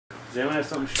Does anyone have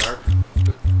something sharp?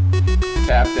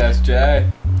 TappedSJ.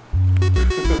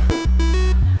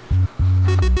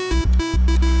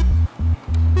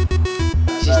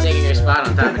 She's taking your spot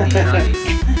on top of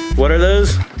these. What are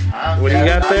those? What do you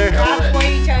got there?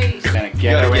 Gonna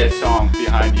get away the song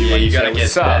behind you. Yeah, you gotta get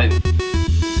that.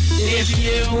 If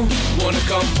you wanna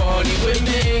come party with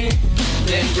me,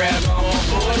 then grab on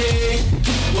 40.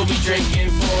 We'll be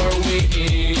drinking for a week.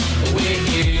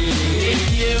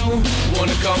 If you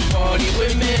wanna come party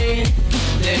with me,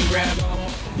 then grab on.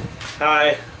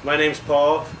 Hi, my name's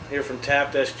Paul, here from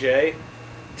TappedSJ.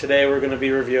 Today we're going to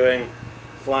be reviewing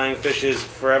Flying Fish's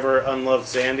Forever Unloved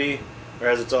Sandy, or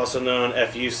as it's also known,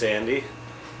 FU Sandy.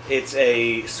 It's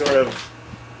a sort of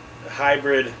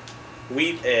hybrid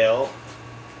wheat ale,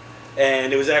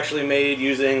 and it was actually made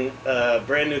using a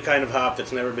brand new kind of hop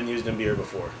that's never been used in beer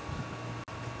before.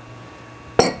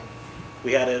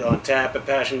 We had it on tap at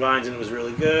Passion Vines and it was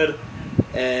really good,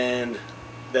 and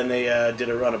then they did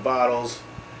a run of bottles,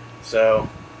 so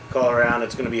call around,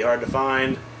 it's going to be hard to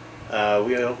find.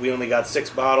 We only got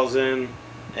 6 bottles in,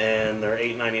 and they're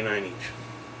 $8.99 each.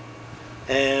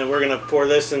 And we're going to pour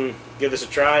this and give this a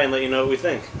try and let you know what we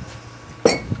think.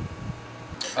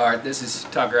 Alright, this is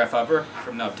Tuggraph Upper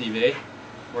from Nub TV.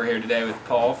 We're here today with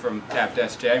Paul from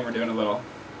TappedSJ, and we're doing a little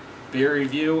beer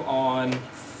review on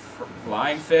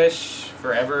Flying Fish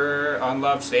Forever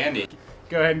Unloved Sandy.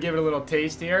 Go ahead and give it a little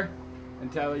taste here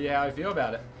and tell you how I feel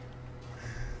about it.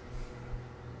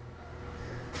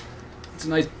 It's a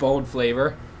nice bold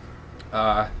flavor.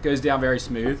 Goes down very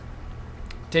smooth.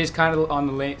 Tastes kind of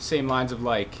on the same lines of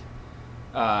like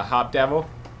Hop Devil,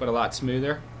 but a lot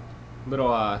smoother.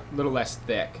 Little less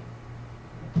thick.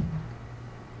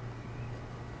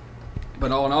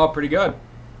 But all in all, pretty good.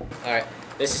 Alright,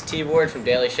 this is T-Ward from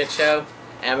Daily Shit Show,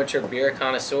 amateur beer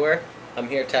connoisseur. I'm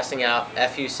here testing out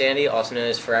FU Sandy, also known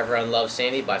as Forever Unloved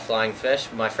Sandy by Flying Fish,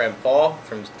 with my friend Paul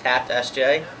from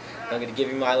TappedSJ. I'm going to give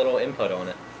you my little input on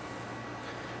it.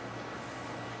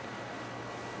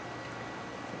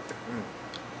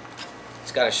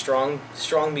 It's got a strong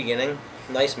beginning,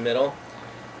 nice middle,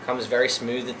 comes very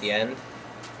smooth at the end.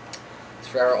 It's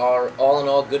for all in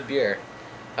all good beer.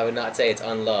 I would not say it's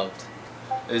unloved.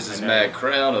 This is Matt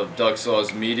Crown of Duck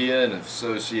Sauce Media in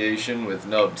association with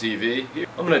Nub TV.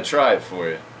 I'm gonna try it for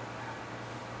you.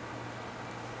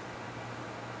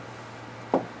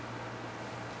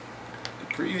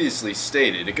 Previously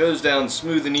stated, it goes down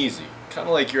smooth and easy, kind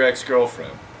of like your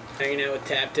ex-girlfriend. Hanging out with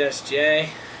TappedSJ,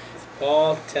 with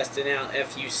Paul, testing out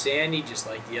FU Sandy just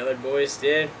like the other boys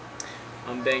did.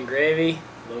 I'm Ben Gravy,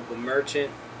 local merchant,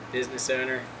 business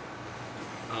owner.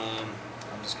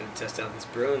 I'm just going to test out this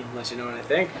brew and let you know what I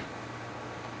think.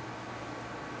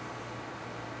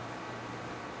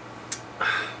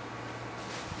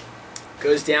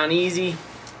 Goes down easy,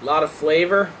 a lot of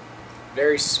flavor,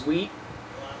 very sweet.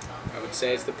 I would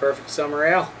say it's the perfect summer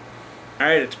ale.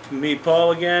 Alright, it's me,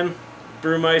 Paul, again,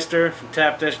 brewmeister from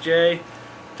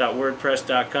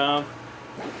TappedSJ.wordpress.com.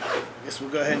 I guess we'll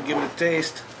go ahead and give it a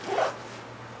taste.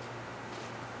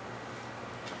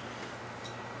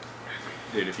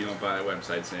 Dude, if you don't buy that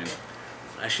website, saying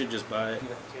I should just buy it.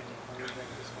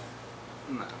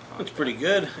 It's pretty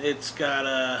good. It's got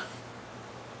a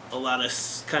lot of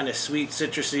kind of sweet,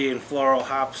 citrusy, and floral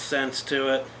hop scents to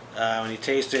it. When you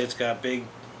taste it, it's got big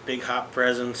hop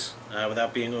presence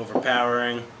without being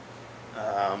overpowering.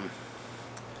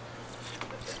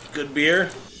 Good beer.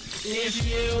 If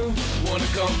you wanna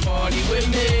come party with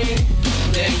me,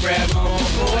 then grab on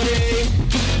 40.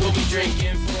 We'll be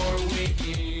drinking for a week.